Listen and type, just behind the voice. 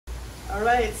All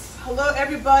right, hello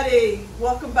everybody.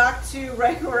 Welcome back to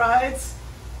Ryker Rydes.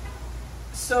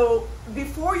 So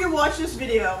before you watch this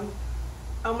video,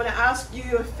 I'm gonna ask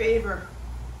you a favor.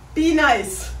 Be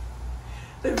nice.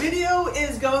 The video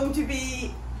is going to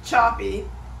be choppy.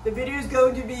 The video is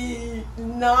going to be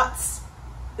nuts.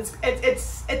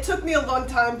 It took me a long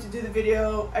time to do the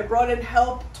video. I brought in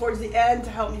help towards the end to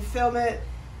help me film it.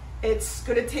 It's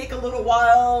gonna take a little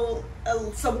while,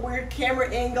 some weird camera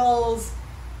angles,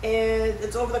 and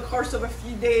it's over the course of a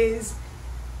few days.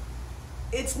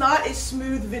 It's not a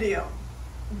smooth video,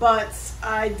 but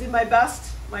I did my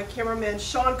best. My cameraman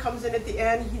Sean comes in at the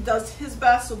end. He does his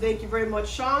best, so thank you very much,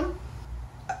 Sean.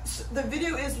 The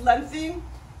video is lengthy,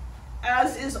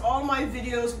 as is all my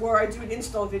videos where I do an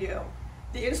install video.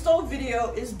 The install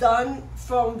video is done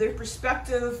from the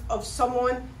perspective of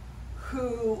someone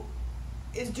who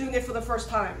is doing it for the first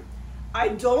time. I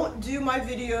don't do my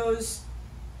videos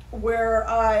where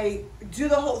I do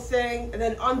the whole thing and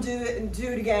then undo it and do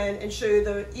it again and show you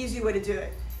the easy way to do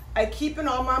it. I keep in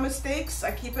all my mistakes,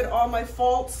 I keep in all my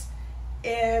faults,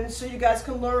 and so you guys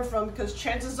can learn from, because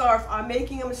chances are if I'm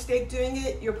making a mistake doing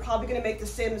it, you're probably gonna make the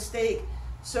same mistake.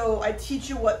 So I teach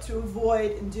you what to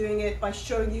avoid in doing it by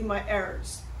showing you my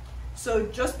errors. So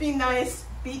just be nice,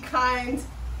 be kind,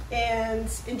 and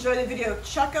enjoy the video.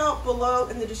 Check out below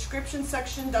in the description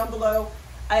section down below,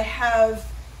 I have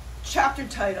chapter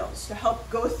titles to help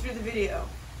go through the video.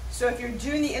 So if you're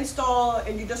doing the install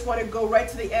and you just want to go right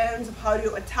to the ends of how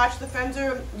to attach the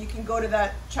Fender, you can go to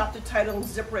that chapter title and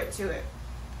zip right to it.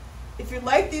 If you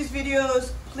like these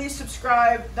videos, please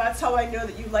subscribe. That's how I know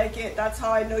that you like it. That's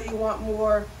how I know you want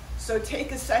more. So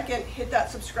take a second, hit that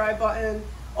subscribe button.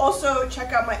 Also,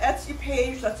 check out my Etsy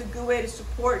page. That's a good way to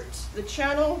support the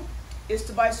channel, is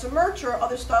to buy some merch or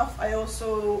other stuff. I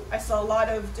sell a lot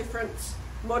of different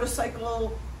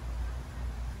motorcycle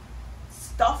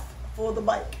stuff for the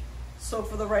bike. So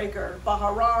for the Ryker,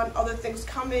 Baharan, other things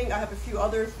coming. I have a few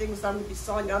other things that I'm going to be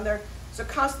selling on there. So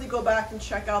constantly go back and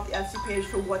check out the Etsy page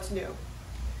for what's new.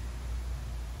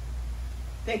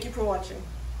 Thank you for watching.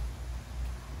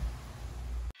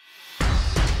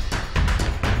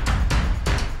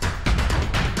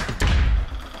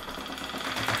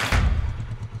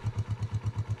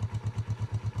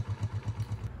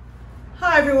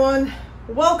 Hi everyone,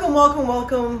 welcome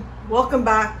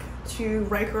back to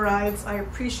Ryker Rydes. I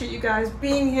appreciate you guys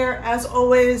being here as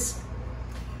always.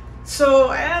 So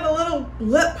I had a little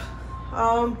blip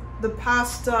the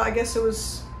past, I guess it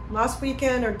was last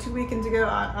weekend or 2 weekends ago,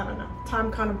 I don't know,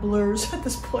 time kind of blurs at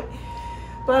this point.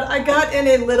 But I got in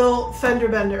a little fender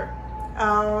bender,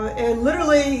 and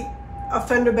literally a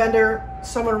fender bender,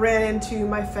 someone ran into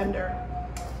my Fender.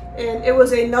 And it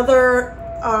was another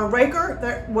Ryker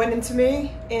that went into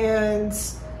me, and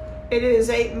it is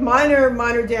a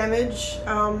minor damage.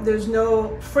 There's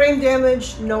no frame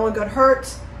damage, no one got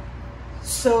hurt.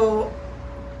 So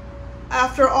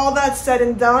after all that said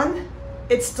and done,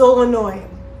 it's still annoying.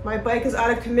 My bike is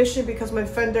out of commission because my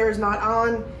Fender is not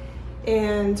on,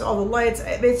 and all the lights,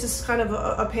 it's just kind of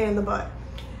a pain in the butt.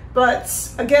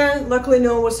 But again, luckily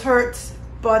no one was hurt,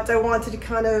 but I wanted to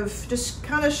kind of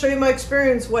show you my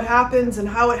experience, what happens and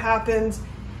how it happens.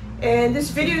 And this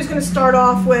video is going to start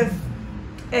off with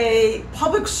a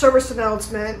public service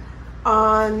announcement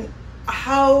on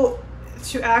how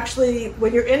to actually,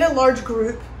 when you're in a large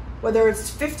group, whether it's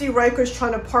 50 Rykers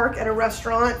trying to park at a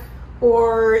restaurant,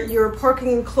 or you're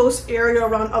parking in close area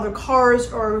around other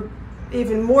cars, or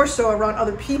even more so around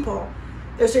other people,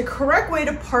 there's a correct way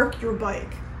to park your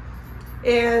bike.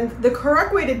 And the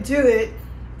correct way to do it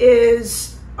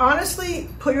is honestly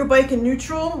put your bike in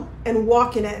neutral and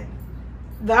walk in it.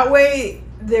 That way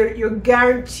you're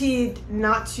guaranteed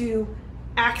not to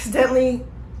accidentally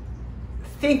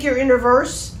think you're in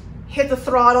reverse, hit the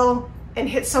throttle, and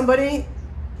hit somebody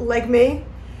like me.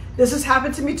 This has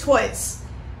happened to me twice.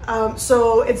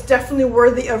 So it's definitely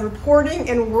worthy of reporting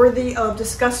and worthy of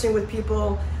discussing with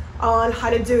people on how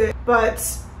to do it.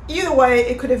 But either way,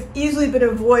 it could have easily been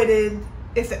avoided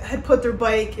if it had put their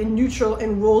bike in neutral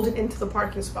and rolled it into the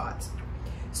parking spot.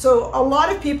 So a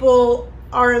lot of people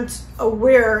aren't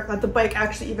aware that the bike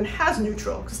actually even has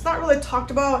neutral, because it's not really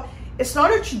talked about. It's not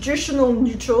a traditional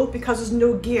neutral because there's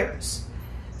no gears.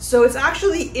 So it's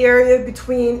actually the area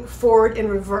between forward and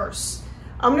reverse.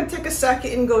 I'm going to take a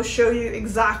second and go show you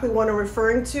exactly what I'm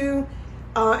referring to.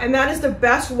 And that is the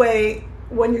best way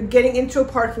when you're getting into a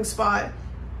parking spot,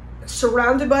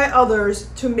 surrounded by others,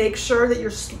 to make sure that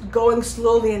you're going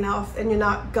slowly enough and you're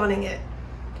not gunning it.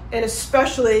 And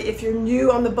especially if you're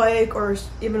new on the bike or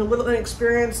even a little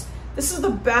inexperienced, this is the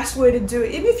best way to do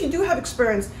it. Even if you do have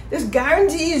experience, this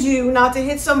guarantees you not to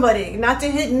hit somebody, not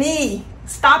to hit me.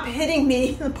 stop hitting me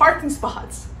in the parking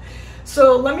spots.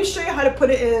 So let me show you how to put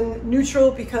it in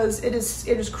neutral, because it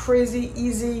is crazy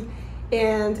easy,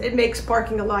 and it makes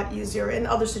parking a lot easier, in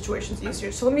other situations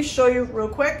easier. So let me show you real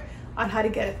quick on how to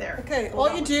get it there. Okay,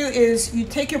 all you do is you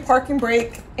take your parking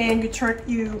brake and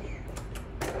you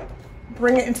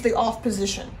bring it into the off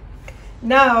position.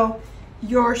 Now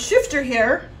your shifter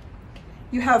here,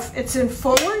 it's in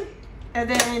forward and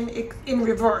then in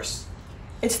reverse.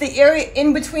 It's the area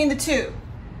in between the two.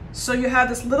 So you have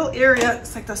this little area,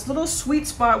 it's like this little sweet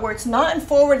spot where it's not in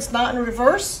forward, it's not in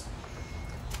reverse,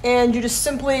 and you just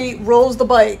simply rolls the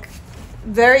bike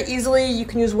very easily. You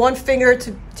can use one finger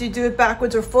to do it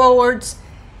backwards or forwards.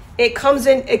 It comes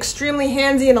in extremely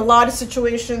handy in a lot of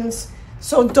situations,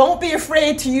 so don't be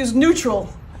afraid to use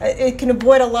neutral. It can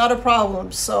avoid a lot of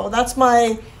problems. So that's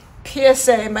my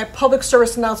PSA, my public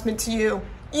service announcement to you.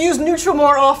 Use neutral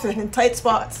more often in tight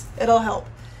spots. It'll help.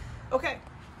 Okay,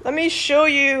 let me show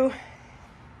you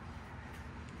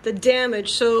the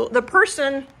damage. So the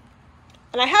person,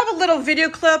 and I have a little video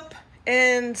clip,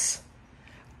 and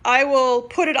I will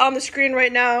put it on the screen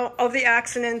right now of the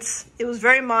accident. It was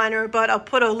very minor, but I'll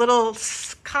put a little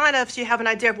kind of so you have an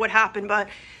idea of what happened. But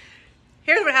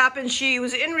here's what happened. She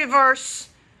was in reverse,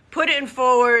 put it in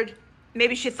forward.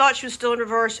 Maybe she thought she was still in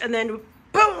reverse, and then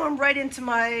boom, right into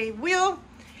my wheel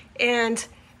and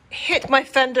hit my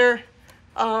fender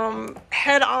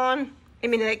head on. I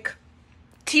mean, like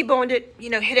T-boned it, you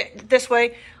know, hit it this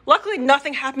way. Luckily,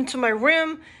 nothing happened to my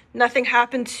rim. Nothing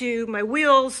happened to my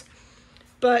wheels,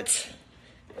 but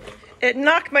it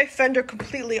knocked my fender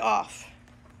completely off.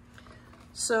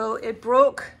 So it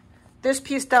broke this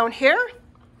piece down here,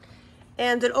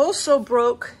 and it also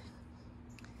broke,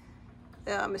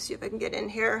 let me see if I can get in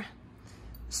here.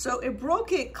 So it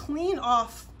broke it clean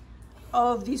off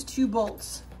of these two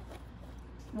bolts.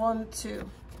 1, 2.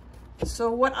 So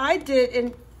what I did,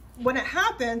 and when it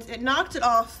happened, it knocked it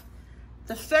off.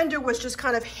 The fender was just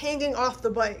kind of hanging off the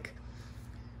bike.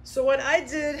 So what I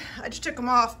did, I just took them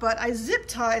off, but I zip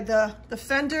tied the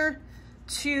fender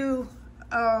to,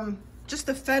 just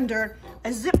the fender.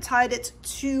 I zip tied it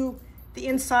to the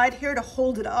inside here to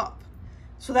hold it up.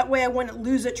 So that way I wouldn't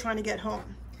lose it trying to get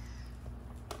home.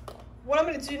 What I'm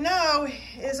gonna do now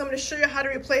is I'm gonna show you how to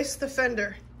replace the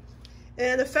fender.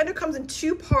 And the fender comes in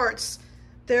two parts.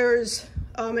 There's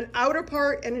an outer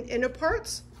part and an inner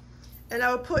part. And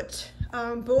I will put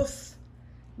both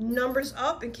numbers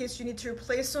up in case you need to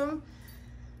replace them.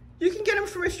 You can get them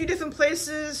from a few different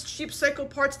places.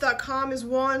 Cheapcycleparts.com is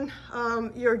one.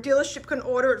 Your dealership can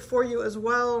order it for you as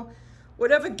well.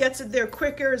 Whatever gets it there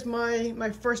quicker is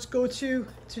my first go-to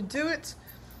to do it.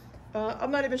 I'm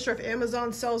not even sure if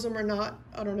Amazon sells them or not.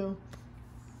 I don't know.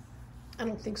 I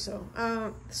don't think so.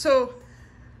 So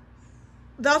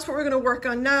that's what we're gonna work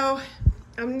on now.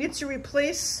 I need to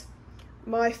replace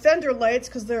my fender lights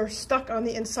because they're stuck on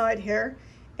the inside here.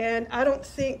 And I don't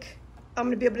think I'm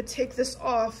gonna be able to take this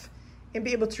off and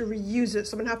be able to reuse it.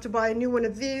 So I'm gonna have to buy a new one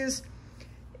of these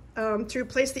to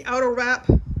replace the outer wrap,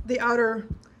 the outer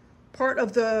part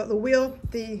of the wheel,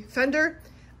 the fender.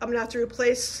 I'm gonna have to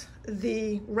replace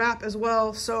the wrap as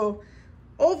well. So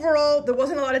overall, there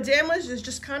wasn't a lot of damage. It's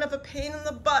just kind of a pain in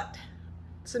the butt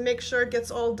to make sure it gets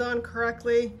all done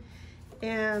correctly.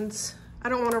 And I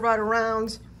don't want to ride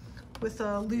around with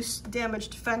a loose,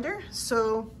 damaged fender.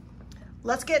 So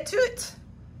let's get to it.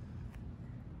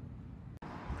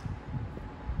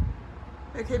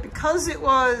 Okay, because it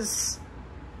was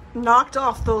knocked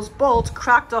off those bolts,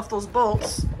 cracked off those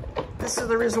bolts, this is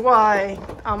the reason why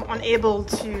I'm unable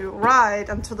to ride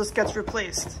until this gets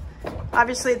replaced.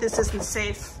 Obviously, this isn't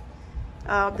safe.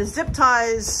 The zip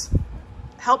ties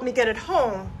helped me get it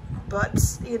home, but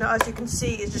you know, as you can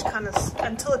see, it's just kind of,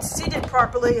 until it's seated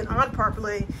properly and on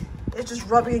properly, it's just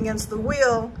rubbing against the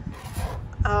wheel.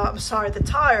 I'm sorry, the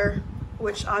tire,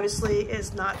 which obviously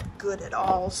is not good at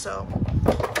all. So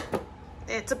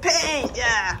it's a pain,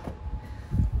 yeah.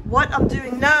 What I'm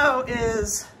doing now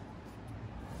is,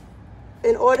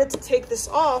 in order to take this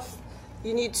off,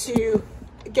 you need to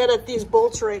get at these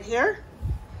bolts right here.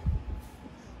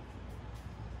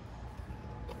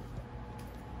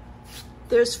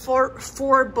 There's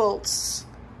four bolts.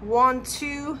 1,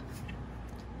 2,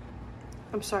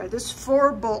 I'm sorry, there's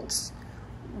 4 bolts.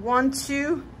 1,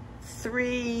 2,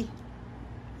 3,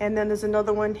 and then there's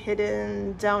another one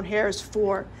hidden down here is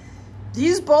 4.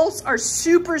 These bolts are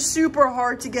super, super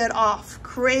hard to get off.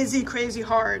 Crazy, crazy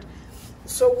hard.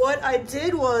 So what I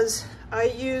did was I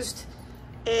used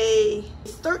a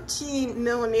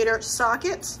 13mm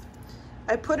socket.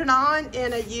 I put it on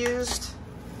and I used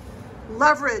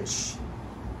leverage.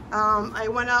 I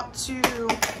went out to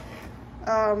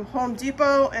Home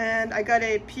Depot, and I got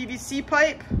a PVC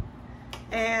pipe,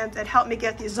 and it helped me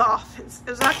get these off. It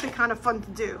was actually kind of fun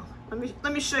to do.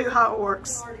 Let me show you how it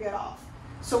works. Hard to get off.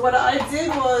 So what I did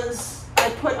was I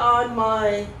put on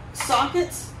my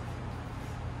sockets,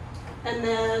 and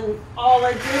then all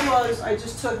I did was I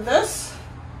just took this,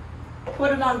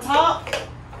 put it on top,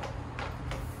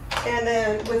 and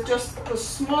then with just the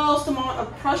smallest amount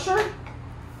of pressure,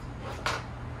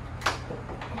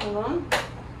 hold on,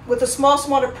 with the smallest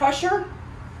amount of pressure,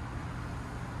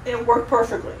 it worked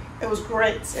perfectly. It was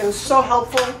great. It was so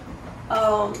helpful.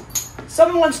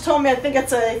 Someone once told me, I think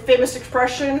it's a famous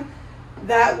expression,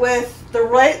 that with the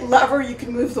right lever you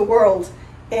can move the world,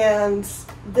 and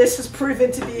this has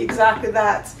proven to be exactly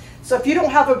that. So if you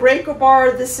don't have a breaker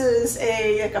bar, this is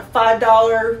like a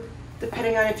 $5,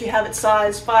 depending on if you have it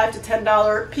sized, $5 to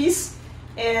 $10 piece,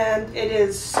 and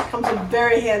it comes in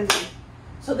very handy.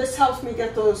 So this helps me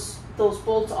get those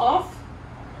bolts off,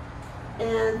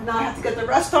 and now I have to get the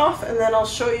rest off, and then I'll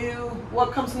show you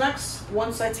what comes next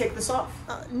once I take this off.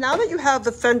 Now that you have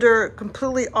the fender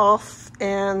completely off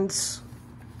and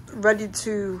ready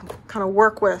to kind of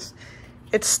work with,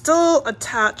 it's still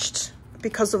attached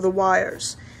because of the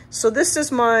wires. So this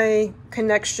is my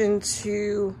connection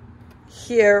to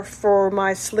here for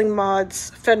my Sling Mods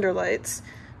fender lights.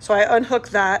 So I unhook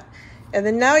that, and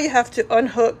then now you have to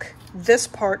unhook this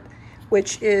part,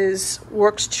 which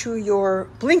works to your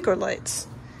blinker lights.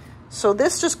 So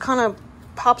this just kind of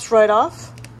pops right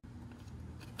off.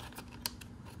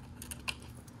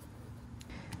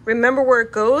 Remember where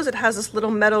it goes? It has this little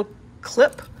metal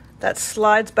clip that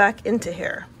slides back into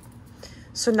here.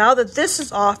 So now that this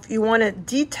is off, you want to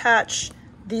detach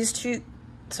these two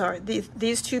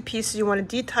pieces. You want to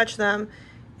detach them,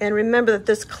 and remember that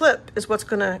this clip is what's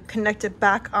going to connect it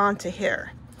back onto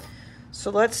here. So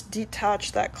let's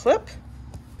detach that clip.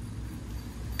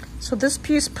 So this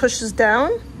piece pushes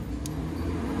down,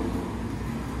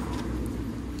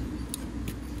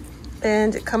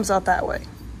 and it comes out that way.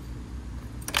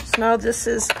 So now this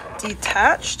is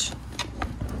detached,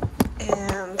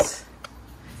 and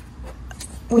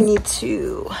we need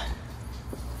to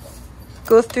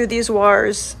go through these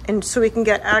wires, and so we can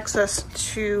get access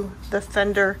to the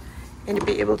fender and to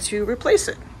be able to replace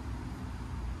it.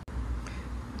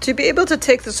 To be able to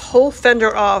take this whole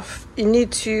fender off, you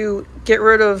need to get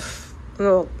rid of,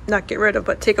 well, not get rid of,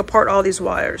 but take apart all these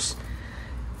wires.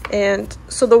 And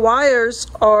so the wires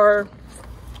are,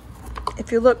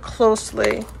 if you look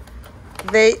closely,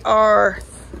 they are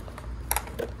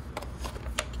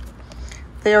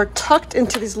tucked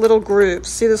into these little grooves.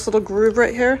 See this little groove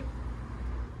right here?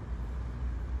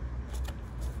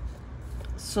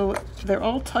 So they're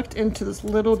all tucked into this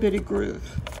little bitty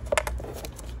groove.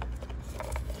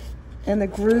 And the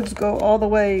grooves go all the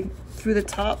way through the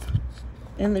top,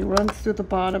 and they run through the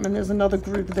bottom, and there's another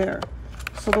groove there.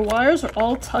 So the wires are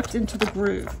all tucked into the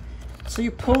groove. So you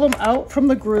pull them out from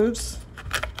the grooves,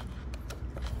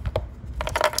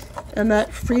 and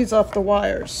that frees up the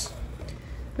wires.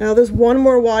 Now there's one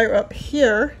more wire up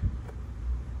here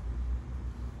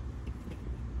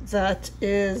that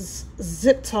is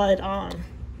zip tied on.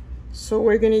 So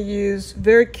we're going to use,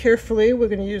 very carefully, we're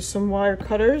going to use some wire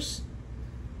cutters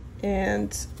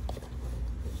and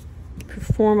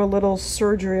perform a little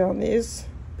surgery on these.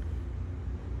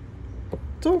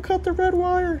 Don't cut the red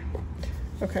wire.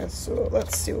 Okay, so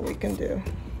let's see what we can do.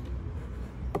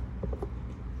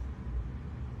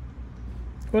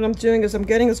 What I'm doing is I'm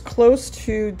getting as close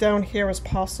to down here as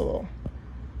possible.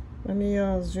 Let me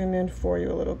zoom in for you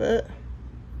a little bit.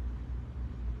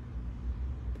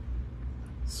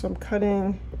 So I'm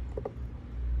cutting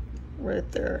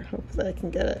right there. Hopefully I can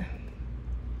get it.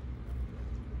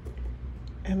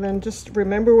 And then just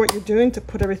remember what you're doing to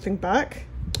put everything back.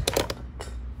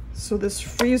 So this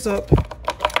frees up.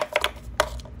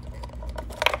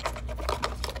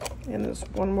 And there's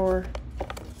one more.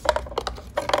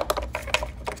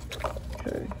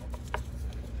 Okay.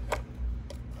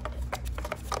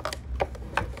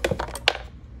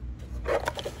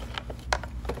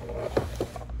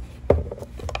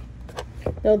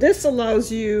 Now this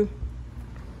allows you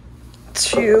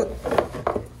to,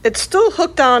 it's still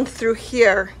hooked on through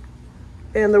here,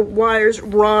 and the wires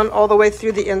run all the way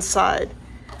through the inside.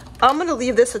 I'm going to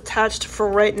leave this attached for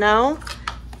right now,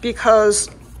 because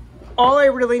all I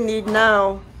really need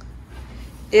now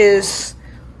is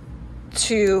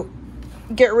to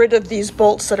get rid of these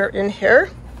bolts that are in here.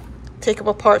 Take them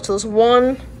apart. So there's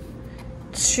 1,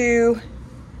 2,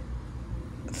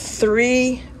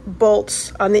 3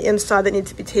 bolts on the inside that need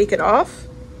to be taken off.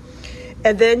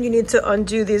 And then you need to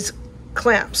undo these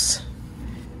clamps.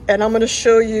 And I'm going to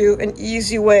show you an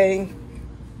easy way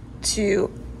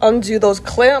to undo those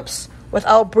clamps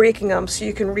without breaking them, so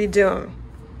you can redo them.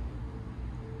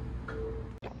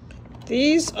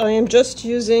 These, I am just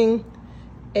using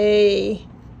a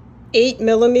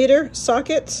 8mm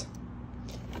socket.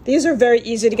 These are very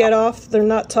easy to get off. They're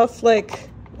not tough like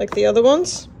the other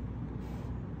ones.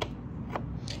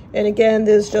 And again,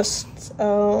 there's just 3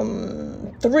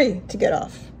 to get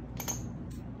off.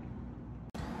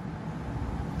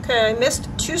 Okay, I missed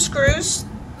 2 screws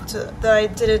that I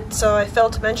didn't, so I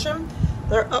failed to mention.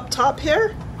 They're up top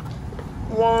here.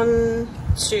 1,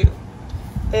 2.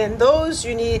 And those,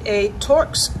 you need a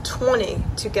Torx 20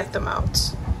 to get them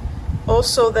out.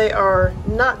 Also, they are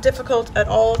not difficult at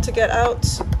all to get out.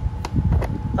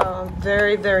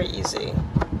 Very, very easy.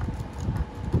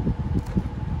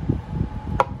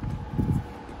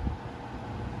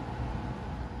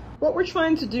 What we're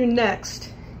trying to do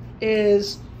next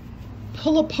is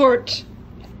pull apart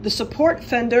the support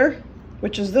fender,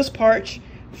 which is this part,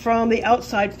 from the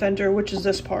outside fender, which is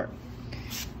this part.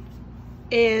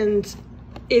 And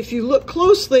if you look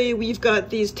closely, we've got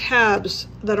these tabs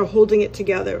that are holding it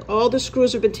together. All the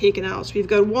screws have been taken out. So we've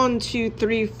got 1, 2,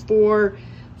 3, 4,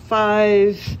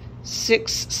 5,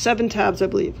 6, 7 tabs, I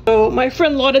believe. So my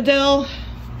friend Lauderdale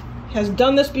has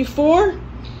done this before,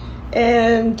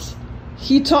 and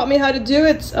he taught me how to do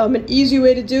it. An easy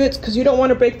way to do it, because you don't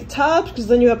want to break the tabs, because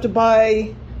then you have to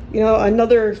buy, you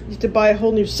have to buy a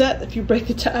whole new set if you break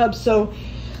the tabs. So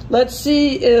let's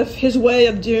see if his way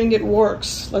of doing it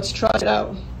works. Let's try it out.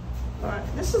 All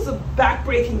right, this is a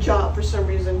back-breaking job for some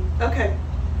reason. Okay,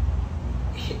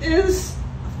 his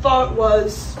thought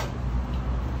was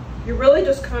you're really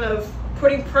just kind of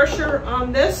putting pressure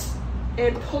on this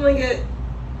and pulling it,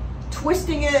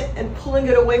 twisting it and pulling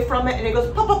it away from it, and it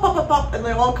goes pop, pop, pop, pop, pop, and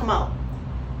they all come out.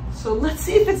 So let's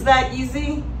see if it's that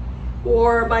easy,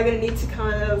 or am I gonna need to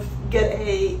kind of get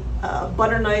a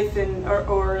butter knife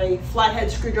or a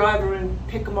flathead screwdriver and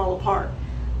pick them all apart.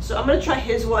 So I'm gonna try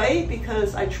his way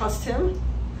because I trust him.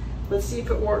 Let's see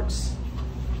if it works.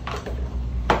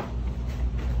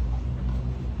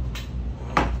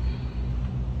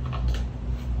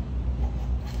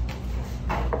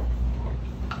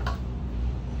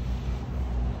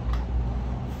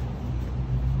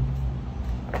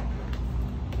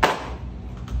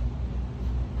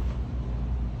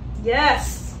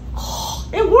 Yes, oh,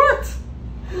 it worked.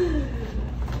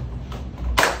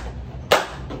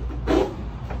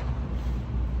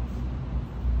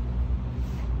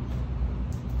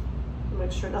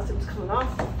 Make sure nothing's coming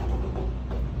off.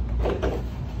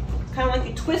 It's kind of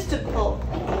like a twisted pull.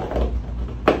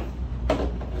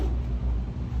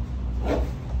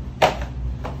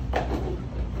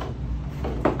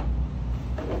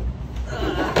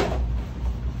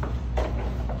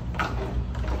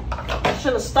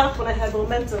 Should have stopped when I had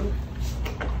momentum.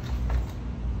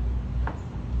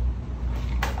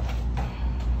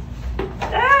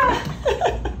 Ah!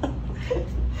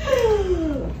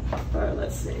 All right,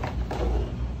 let's see.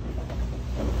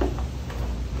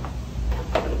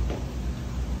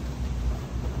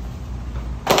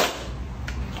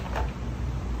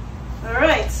 All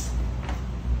right,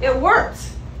 it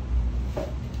worked.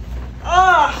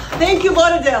 Ah, thank you,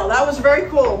 Lauderdale. That was very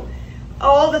cool.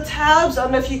 All the tabs, I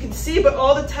don't know if you can see, but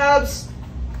all the tabs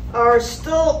are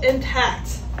still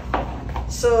intact.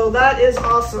 So that is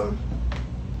awesome.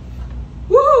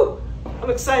 Woo! I'm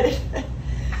excited.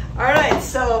 All right,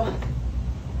 so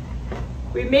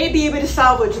we may be able to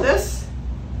salvage this.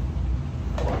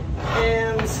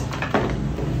 And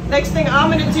next thing I'm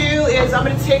gonna do is I'm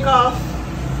gonna take off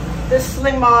this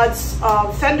Sling Mods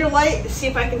fender light, see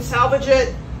if I can salvage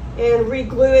it and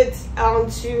re-glue it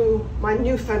onto my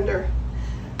new fender,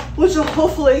 which will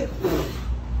hopefully,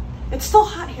 it's still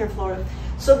hot here in Florida.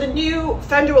 So the new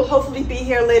fender will hopefully be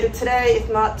here later today, if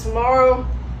not tomorrow.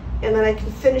 And then I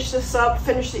can finish this up,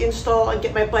 finish the install, and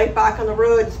get my bike back on the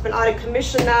road. It's been out of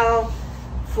commission now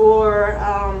for,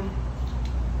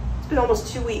 it's been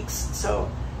almost 2 weeks.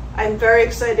 So I'm very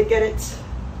excited to get it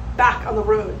back on the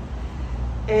road.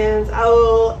 And I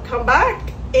will come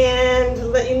back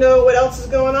and let you know what else is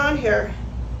going on here.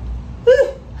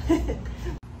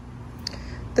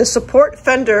 The support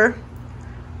fender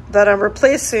that I'm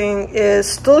replacing is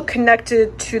still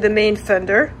connected to the main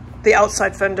fender, the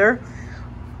outside fender,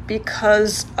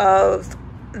 because of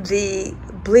the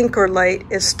blinker light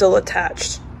is still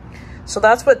attached. So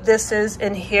that's what this is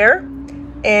in here.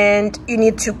 And you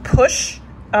need to push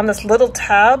on this little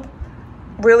tab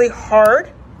really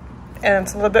hard, and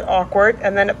it's a little bit awkward,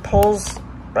 and then it pulls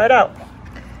right out.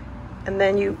 And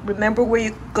then you remember where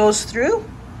it goes through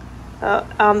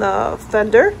on the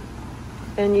fender,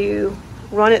 and you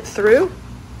run it through.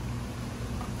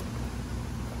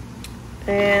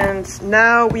 And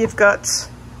now we've got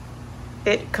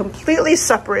it completely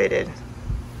separated.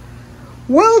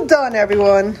 Well done,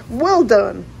 everyone. Well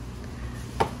done.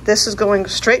 This is going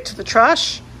straight to the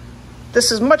trash.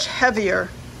 This is much heavier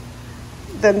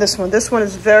than this one. This one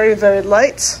is very, very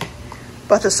light,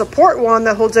 but the support one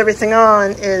that holds everything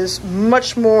on is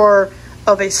much more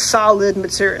of a solid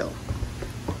material.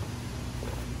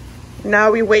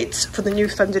 Now we wait for the new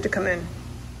Fender to come in.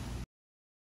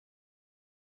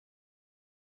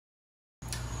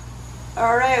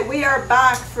 All right, we are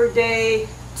back for day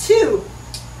 2.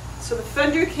 So the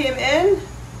Fender came in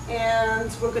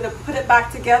and we're gonna put it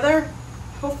back together.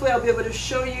 Hopefully I'll be able to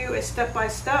show you a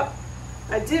step-by-step.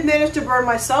 I did manage to burn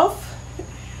myself.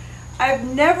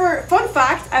 Fun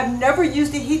fact, I've never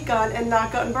used a heat gun and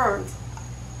not gotten burned.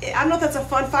 I don't know if that's a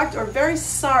fun fact or a very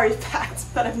sorry fact,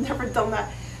 but I've never done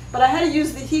that. But I had to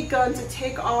use the heat gun to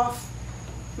take off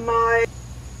my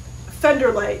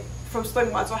fender light from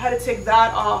Slingwad, so I had to take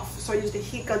that off. So I used the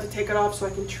heat gun to take it off so I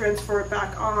can transfer it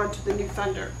back on to the new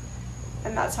Fender.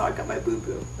 And that's how I got my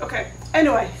boo-boo. Okay,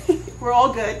 anyway, we're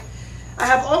all good. I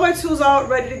have all my tools out,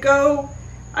 ready to go.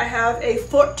 I have a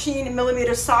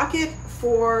 14mm socket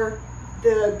for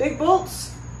the big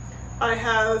bolts. I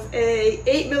have a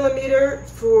 8mm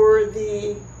for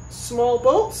the small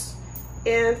bolts,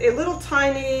 and a little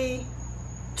tiny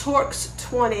Torx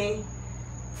 20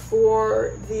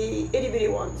 for the itty-bitty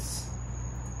ones,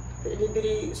 the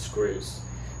itty-bitty screws.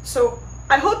 So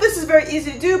I hope this is very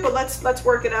easy to do, but let's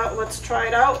work it out. Let's try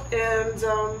it out, and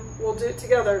we'll do it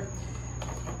together.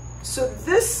 So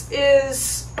this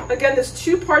is, again, there's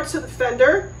 2 parts to the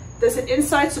Fender. There's an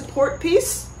inside support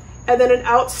piece and then an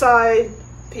outside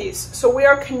piece. So we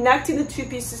are connecting the 2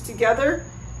 pieces together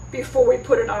before we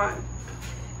put it on.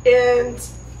 And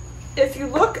if you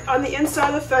look on the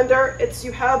inside of the Fender,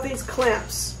 you have these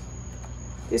clamps,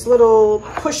 these little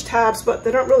push tabs, but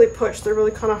they don't really push. They're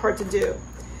really kind of hard to do.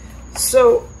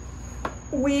 So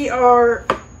we are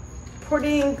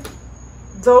putting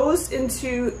those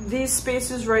into these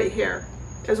spaces right here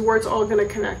is where it's all going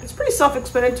to connect. It's pretty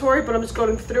self-explanatory, but I'm just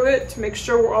going through it to make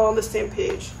sure we're all on the same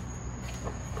page.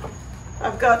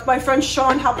 I've got my friend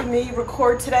Sean helping me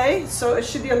record today, so it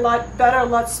should be a lot better, a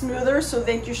lot smoother. So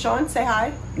thank you, Sean. Say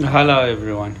hi. Hello,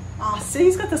 everyone. See,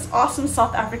 he's got this awesome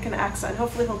South African accent.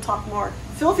 Hopefully he'll talk more.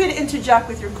 Feel free to interject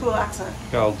with your cool accent.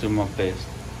 Yeah, I'll do my best.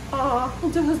 He'll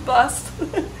do his best.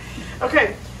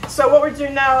 Okay, so what we're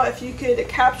doing now, if you could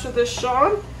capture this,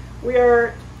 Sean, we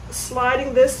are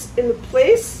sliding this into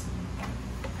place,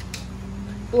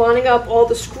 lining up all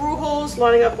the screw holes,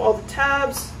 lining up all the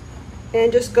tabs,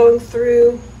 and just going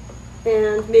through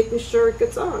and making sure it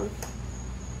gets on.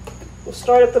 We'll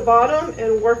start at the bottom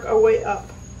and work our way up.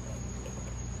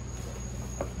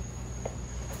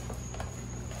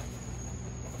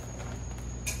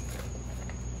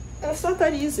 And it's not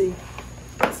that easy.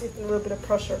 Let's see if there's a little bit of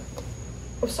pressure.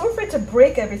 I'm so afraid to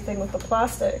break everything with the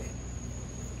plastic.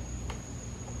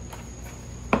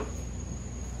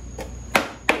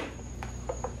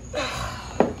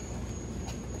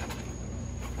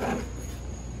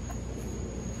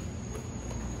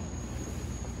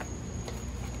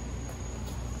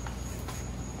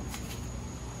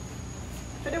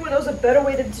 If anyone knows a better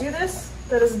way to do this,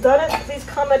 that has done it, please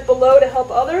comment below to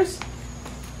help others.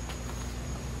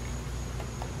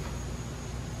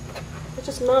 It's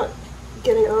just not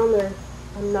getting on there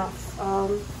enough.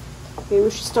 Maybe we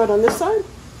should start on this side.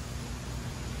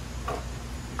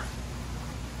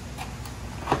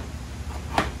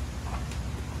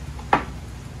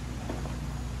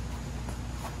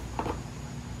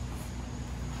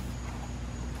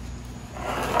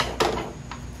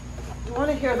 You want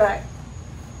to hear that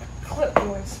clip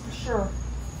noise for sure.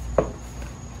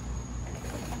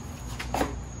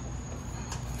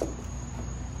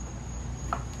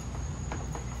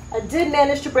 I did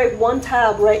manage to break one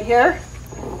tab right here.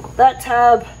 That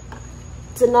tab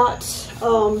did not,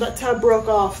 that tab broke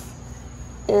off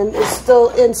and is still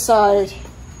inside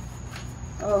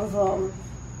of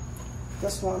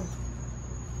this one.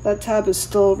 That tab is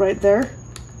still right there.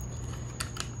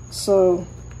 So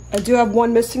I do have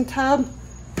one missing tab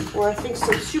where I think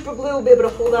some super glue will be able to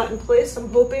hold that in place, I'm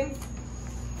hoping.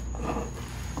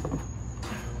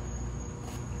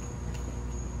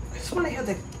 I just want to hear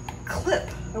the clip.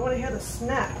 I want to hear the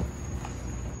snap.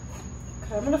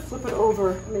 Okay, I'm going to flip it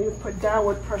over and maybe put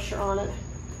downward pressure on it.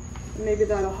 Maybe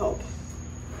that'll help.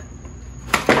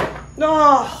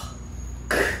 No!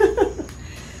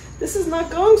 This is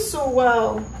not going so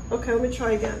well. Okay, let me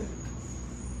try again.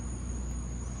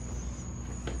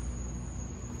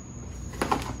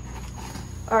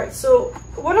 All right, so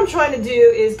what I'm trying to do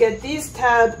is get these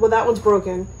tabs, well, that one's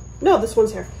broken. No, this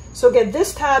one's here. So So get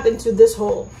this tab into this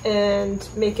hole and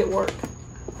make it work.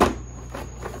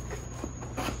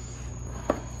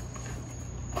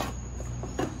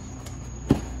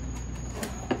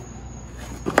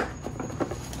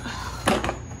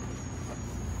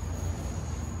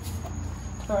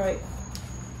 All right.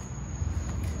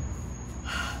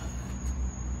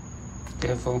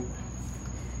 Careful.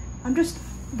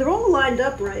 They're all lined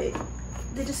up right.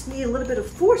 They just need a little bit of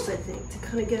force, I think, to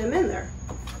kind of get them in there.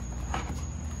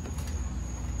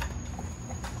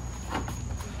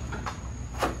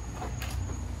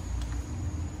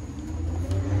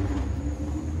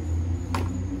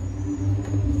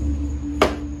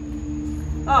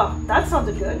 Oh, that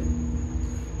sounded good.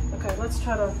 Okay, let's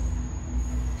try to...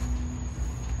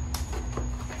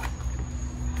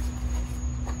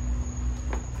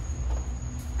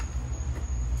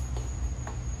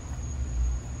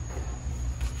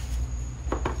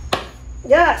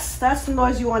 Yes, that's the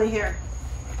noise you want to hear.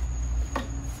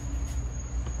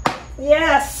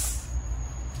 Yes.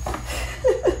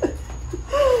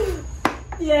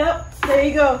 Yep, there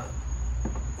you go.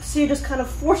 So you just kind of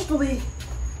forcefully,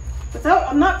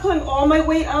 I'm not putting all my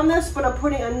weight on this, but I'm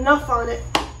putting enough on it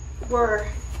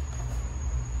where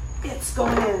it's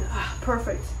going in. Ah,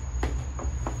 perfect.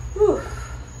 Whew.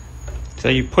 So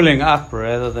you're pulling up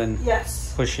rather than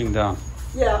Yes. pushing down.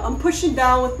 Yeah, I'm pushing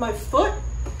down with my foot.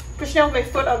 Pushing down with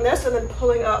my foot on this and then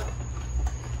pulling up.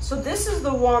 So this is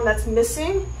the one that's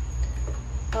missing.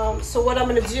 So what I'm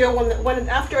going to do,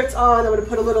 after it's on, I'm going to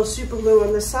put a little super glue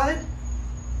on this side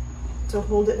to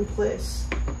hold it in place.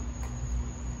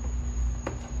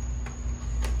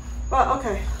 Wow,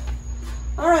 okay.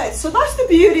 All right, so that's the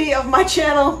beauty of my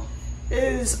channel,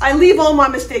 is I leave all my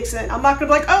mistakes in. I'm not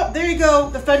going to be like, oh, there you go,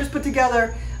 the Fender's put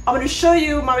together. I'm going to show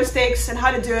you my mistakes and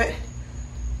how to do it.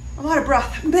 I'm out of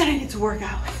breath. I bet I need to work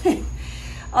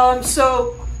out.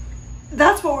 So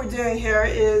that's what we're doing here,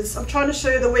 is I'm trying to show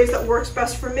you the ways that works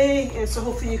best for me, and so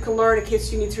hopefully you can learn in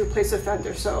case you need to replace a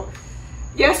Fender. So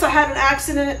yes, I had an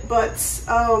accident, but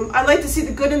I like to see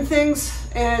the good in things,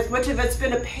 and as much of it's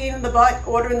been a pain in the butt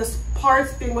ordering this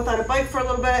parts, being without a bike for a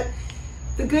little bit,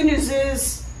 the good news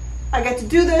is I get to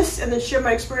do this and then share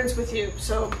my experience with you.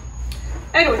 So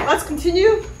anyway, let's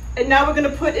continue. And now we're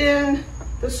going to put in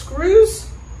the screws.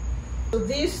 So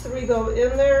these three go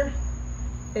in there,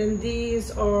 and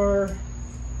these are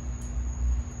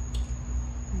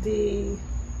the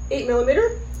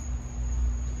 8mm.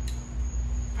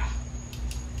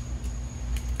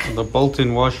 The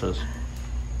bolt-in washers.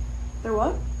 They're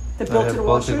what? The built-in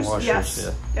washers? Yes.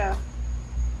 Yeah. Yeah.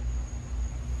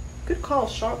 Good call,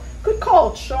 Sean. Good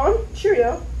call, Sean.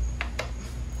 Cheerio.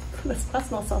 That's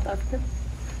not South African.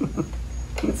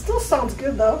 It still sounds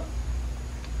good though.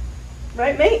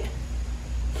 Right, mate?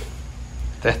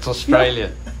 That's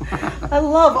Australia. I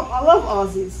love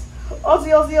Aussies.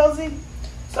 Aussie, Aussie, Aussie.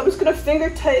 So I'm just gonna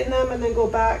finger tighten them and then go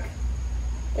back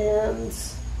and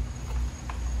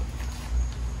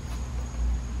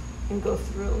go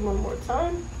through them one more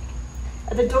time.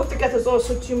 And then don't forget there's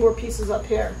also 2 more pieces up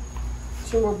here.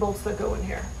 2 more bolts that go in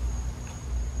here.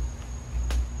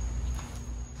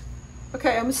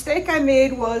 Okay, a mistake I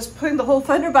made was putting the whole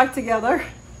Fender back together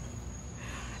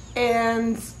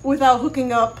and without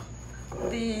hooking up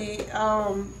the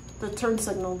turn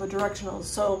signal, the directionals.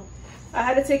 So I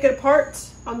had to take it apart,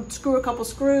 unscrew a couple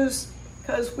screws,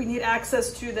 because we need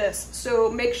access to this. So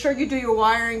make sure you do your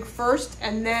wiring first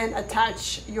and then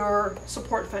attach your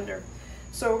support fender.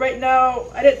 So right now,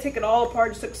 I didn't take it all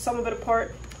apart, just took some of it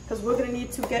apart, because we're gonna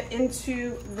need to get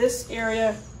into this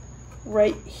area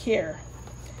right here.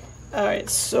 All right,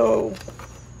 so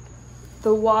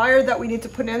the wire that we need to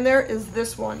put in there is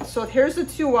this one. So here's the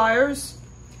 2 wires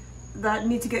that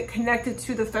need to get connected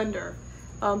to the fender.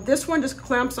 This one just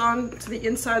clamps on to the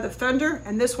inside of the fender,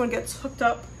 and this one gets hooked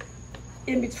up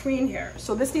in between here.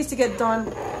 So this needs to get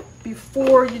done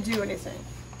before you do anything.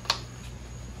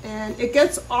 And it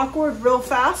gets awkward real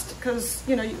fast because,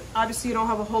 you know, obviously you don't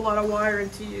have a whole lot of wiring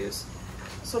to use.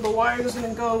 So the wiring is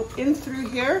gonna go in through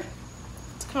here.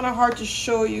 It's kind of hard to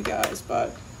show you guys,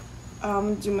 but I'm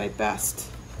gonna do my best.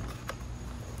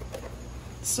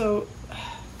 So,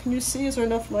 can you see, is there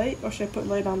enough light, or should I put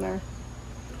light on there?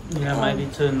 Yeah, maybe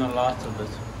turn the light a bit.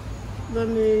 Let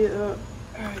me, all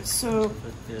right, so,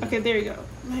 okay, there you go.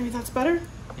 Maybe that's better?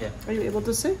 Yeah. Are you able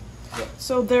to see? Yeah.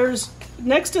 So there's,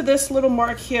 next to this little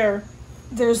mark here,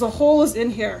 there's a hole is in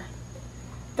here.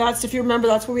 That's, if you remember,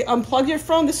 that's where we unplugged it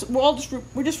from. This,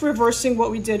 we're just reversing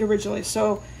what we did originally.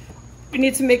 So we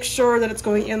need to make sure that it's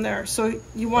going in there. So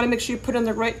you want to make sure you put it in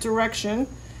the right direction.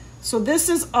 So this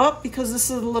is up because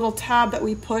this is a little tab that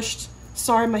we pushed.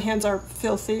 Sorry, my hands are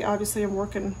filthy. Obviously I'm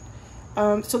working.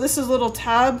 So this is a little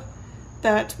tab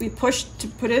that we pushed to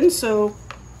put in. So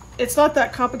it's not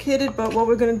that complicated, but what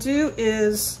we're gonna do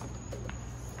is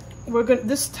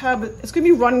this tab, it's gonna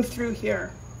be running through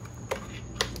here.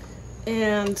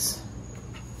 And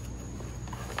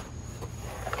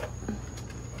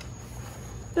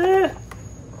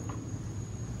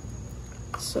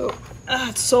so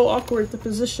it's so awkward, the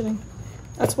positioning.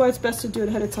 That's why it's best to do it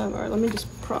ahead of time. All right, let me just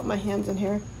prop my hands in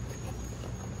here.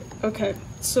 Okay,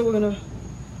 so we're gonna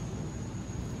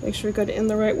make sure we got it in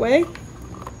the right way.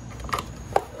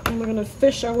 And we're gonna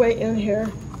fish our way in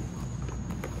here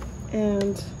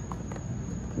and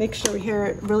make sure we hear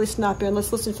it really snap in.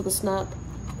 Let's listen for the snap.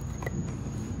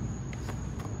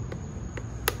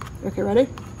 Okay, ready?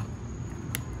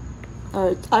 All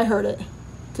right, I heard it.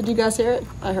 Did you guys hear it?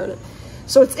 I heard it.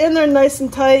 So it's in there nice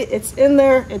and tight. It's in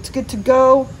there, it's good to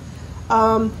go.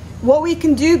 What we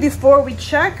can do before we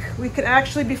check, we can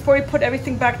actually, before we put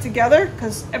everything back together,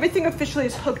 because everything officially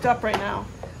is hooked up right now.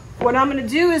 What I'm gonna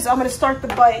do is I'm gonna start the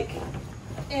bike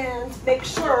and make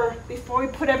sure, before we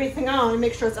put everything on,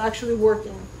 make sure it's actually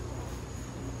working.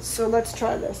 So let's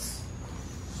try this.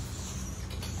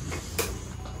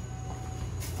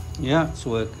 Yeah, it's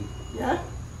working. Yeah?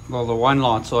 Well, the one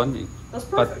light's on. That's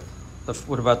perfect. But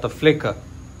what about the flicker?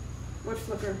 What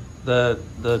flicker?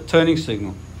 The turning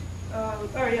signal. Oh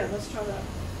yeah, let's try that.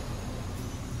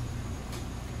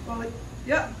 Well,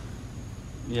 yeah.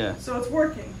 Yeah. So it's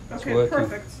working. Okay, working.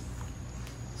 Perfect.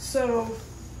 So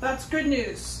that's good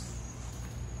news.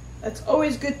 It's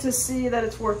always good to see that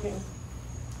it's working.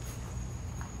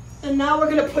 And now we're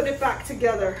gonna put it back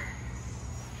together.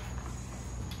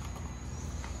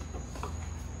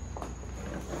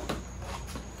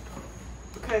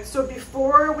 Okay, so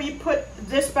before we put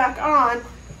this back on,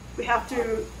 we have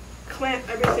to clamp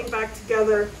everything back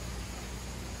together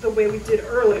the way we did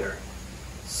earlier.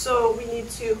 So we need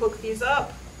to hook these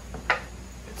up.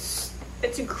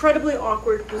 It's incredibly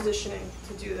awkward positioning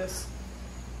to do this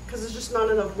because there's just not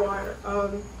enough wire.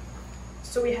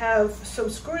 So we have some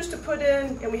screws to put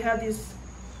in, and we have these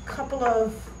couple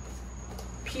of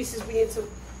pieces we need to,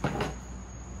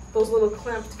 those little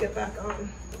clamps to get back on.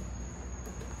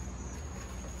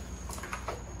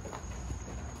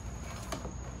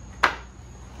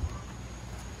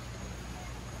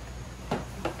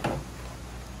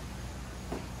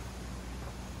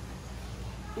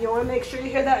 You want to make sure you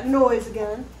hear that noise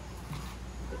again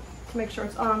to make sure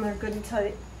it's on there good and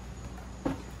tight.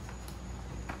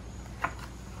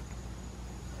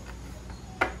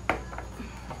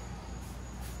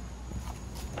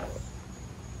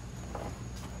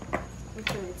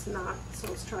 Okay, it's not, so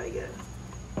let's try again.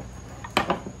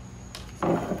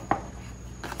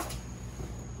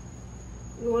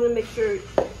 You want to make sure you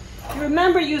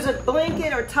remember, use a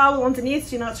blanket or towel underneath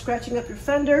so you're not scratching up your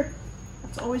fender.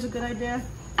 That's always a good idea.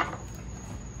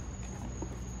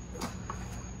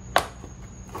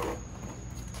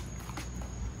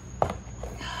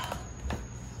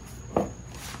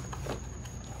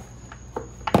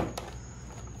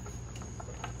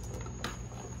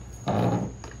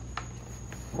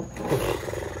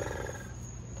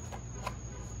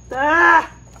 Ah!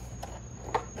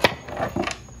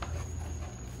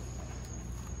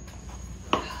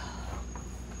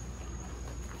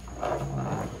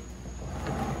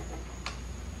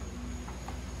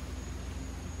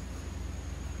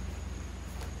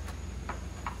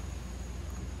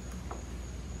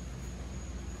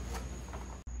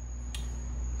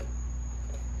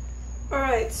 All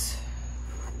right,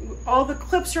 all the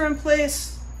clips are in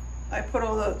place. I put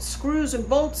all the screws and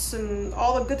bolts and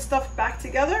all the good stuff back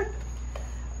together.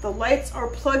 The lights are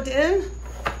plugged in,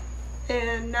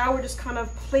 and now we're just kind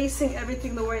of placing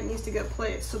everything the way it needs to get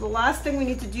placed. So the last thing we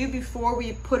need to do before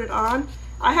we put it on,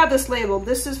 I have this labeled.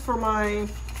 This is for my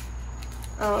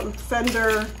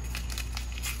Fender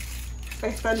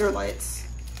lights.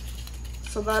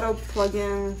 So that'll plug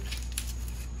in.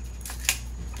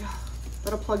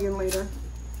 That'll plug in later.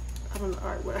 I don't know. All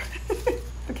right, where?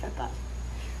 Forget that.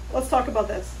 Let's talk about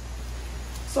this.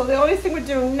 So the only thing we're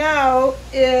doing now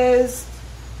is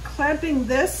clamping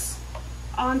this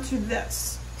onto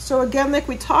this. So again, like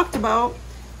we talked about,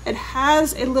 it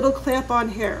has a little clamp on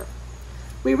here.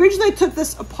 We originally took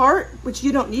this apart, which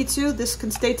you don't need to. This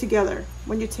can stay together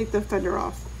when you take the fender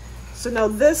off. So now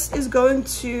this is going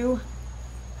to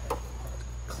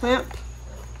clamp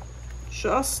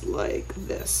just like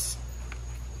this.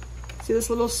 See this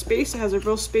little space? It has a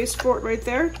real space for it right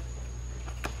there.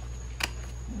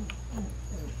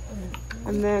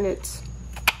 And then it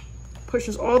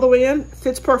pushes all the way in,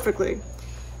 fits perfectly.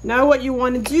 Now what you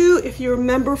want to do, if you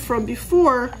remember from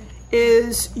before,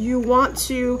 is you want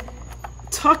to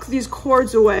tuck these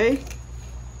cords away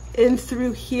in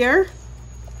through here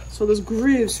So there's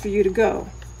grooves for you to go.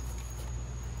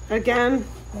 Again,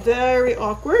 very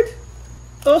awkward.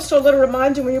 Also, a little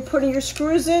reminder, when you're putting your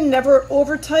screws in, never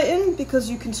over tighten because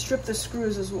you can strip the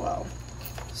screws as well.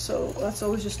 So that's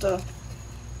always just a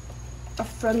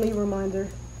friendly reminder.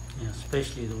 Yeah,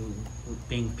 especially with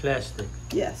being plastic.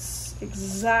 Yes,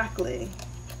 exactly.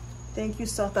 Thank you,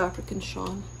 South African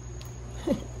Sean.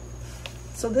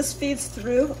 So this feeds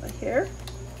through here.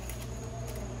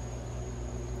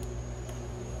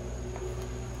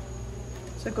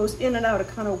 So it goes in and out, it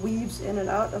kind of weaves in and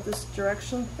out of this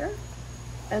direction here.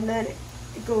 And then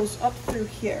it goes up through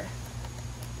here.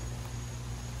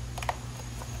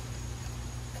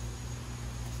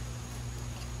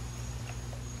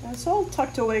 And it's all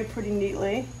tucked away pretty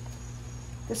neatly.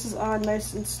 This is on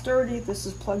nice and sturdy. This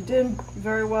is plugged in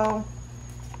very well.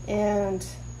 And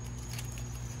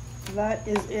that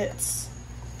is it.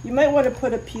 You might want to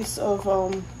put a piece of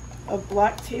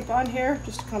black tape on here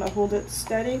just to kind of hold it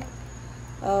steady.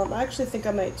 I actually think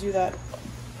I might do that.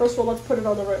 First of all, let's put it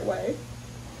on the right way.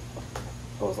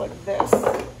 Goes like this.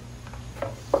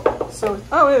 So,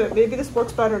 oh wait a minute, maybe this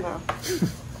works better now.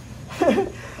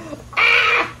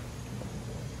 Ah!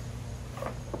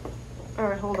 All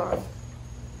right, hold on.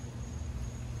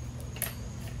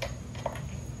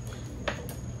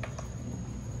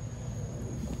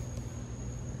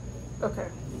 Okay.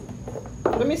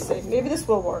 Let me see. Maybe this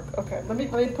will work. Okay, let me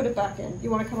put it back in. You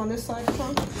want to come on this side,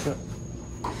 Sean? Sure.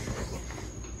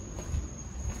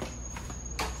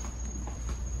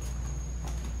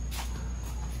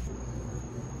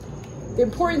 The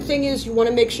important thing is you want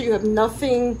to make sure you have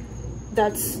nothing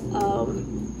that's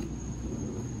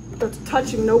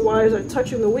touching, no wires are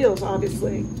touching the wheels,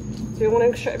 obviously. So you want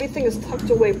to make sure everything is tucked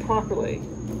away properly.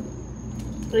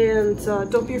 And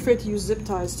don't be afraid to use zip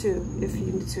ties too, if you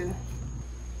need to.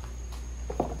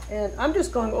 And I'm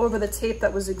just going over the tape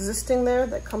that was existing there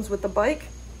that comes with the bike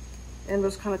and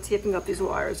just kind of taping up these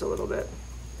wires a little bit.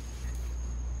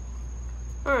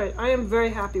 All right, I am very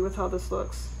happy with how this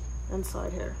looks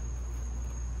inside here.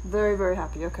 Very, very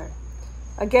happy. Okay.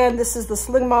 Again, this is the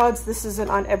sling mods. This isn't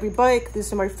on every bike.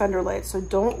 These are my Fender lights. So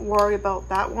don't worry about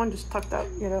that one. Just tuck that,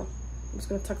 you know, I'm just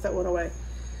going to tuck that one away.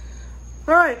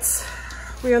 All right.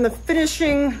 We're on the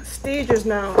finishing stages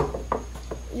now.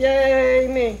 Yay,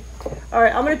 me. All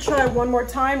right. I'm going to try one more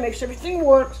time. Make sure everything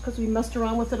works because we messed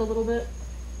around with it a little bit.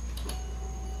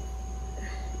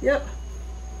 Yep.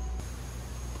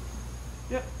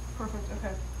 Yep. Perfect.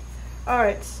 Okay. All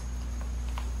right.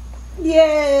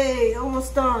 Yay,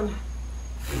 almost done.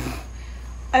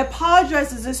 I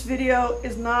apologize as this video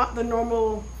is not the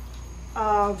normal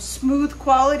smooth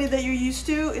quality that you're used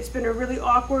to. It's been a really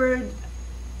awkward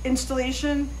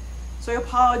installation, so I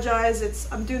apologize.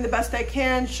 I'm doing the best I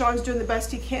can. Sean's doing the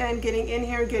best he can, getting in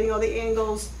here, getting all the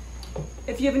angles.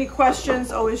 If you have any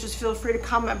questions, always just feel free to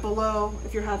comment below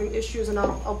if you're having issues, and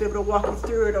I'll be able to walk you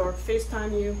through it or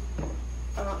FaceTime you.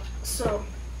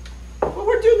 But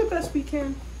we're doing the best we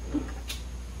can.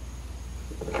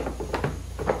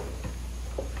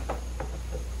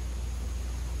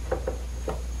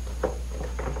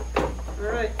 All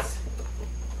right.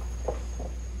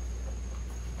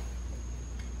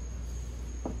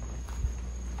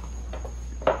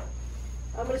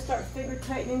 I'm going to start finger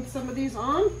tightening some of these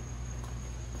on.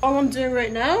 All I'm doing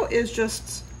right now is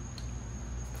just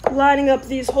lining up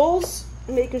these holes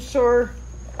and making sure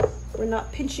we're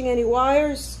not pinching any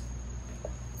wires.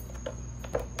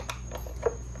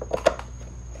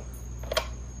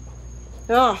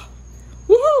 Ah,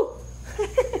 woohoo!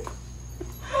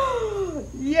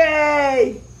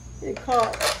 Yay! It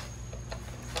caught.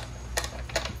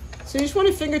 So you just want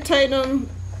to finger tighten them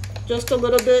just a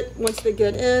little bit once they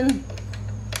get in.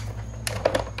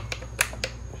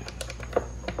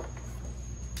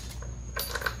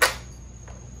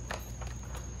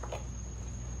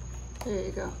 There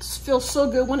you go. It feels so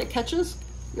good when it catches.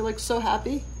 You're like so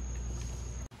happy.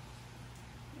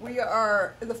 We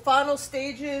are in the final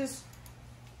stages.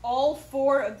 All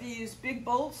 4 of these big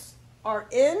bolts are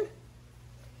in.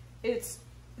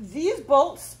 These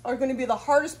bolts are going to be the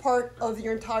hardest part of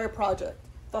your entire project.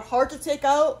 They're hard to take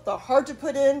out, they're hard to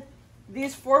put in.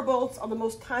 These 4 bolts are the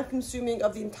most time consuming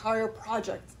of the entire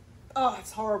project. Oh,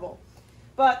 it's horrible.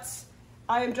 But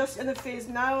I am just in the phase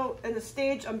now, in the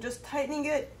stage, I'm just tightening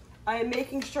it. I am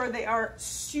making sure they are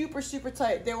super, super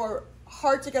tight. They were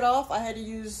hard to get off. I had to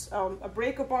use a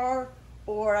breaker bar,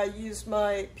 or I used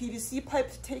my PVC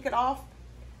pipe to take it off.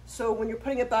 So when you're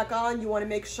putting it back on, you want to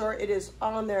make sure it is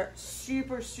on there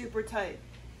super, super tight.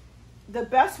 The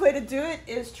best way to do it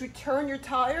is to turn your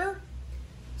tire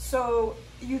So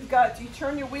you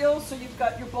turn your wheels so you've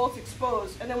got your bolts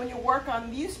exposed. And then when you work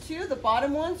on these two, the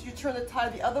bottom ones, you turn the tie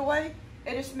the other way.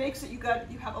 It just makes it, you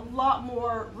have a lot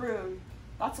more room.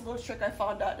 That's a little trick I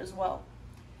found out as well.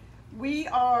 We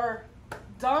are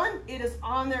done. It is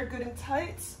on there good and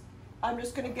tight. I'm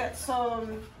just gonna get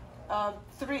some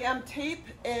 3M tape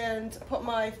and put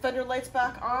my fender lights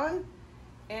back on,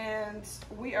 and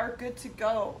we are good to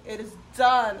go. It is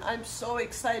done. I'm so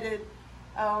excited.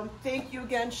 Thank you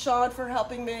again, Sean, for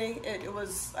helping me.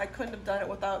 I couldn't have done it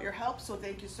without your help, so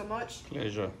thank you so much.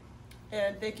 Pleasure.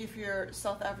 And thank you for your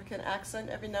South African accent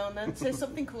every now and then. Say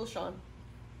something cool, Sean.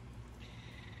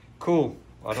 Cool.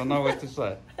 I don't know what to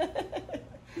say.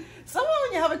 Somehow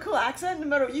when you have a cool accent, no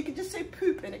matter what, you can just say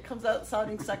poop and it comes out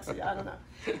sounding sexy. I don't know.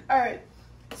 All right.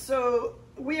 So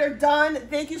we are done.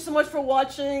 Thank you so much for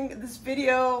watching this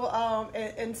video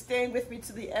and staying with me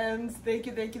to the end. Thank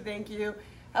you, thank you, thank you.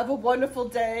 Have a wonderful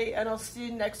day, and I'll see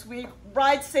you next week.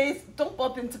 Ride safe. Don't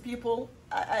bump into people.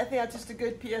 I think that's just a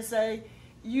good PSA.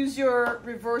 Use your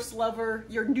reverse lever,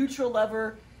 your neutral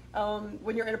lever,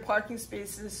 when you're in a parking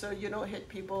spaces so you don't hit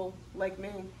people like me.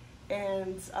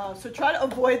 And so try to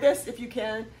avoid this if you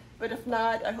can. But if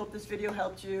not, I hope this video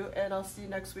helped you, and I'll see you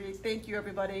next week. Thank you,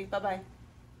 everybody. Bye-bye.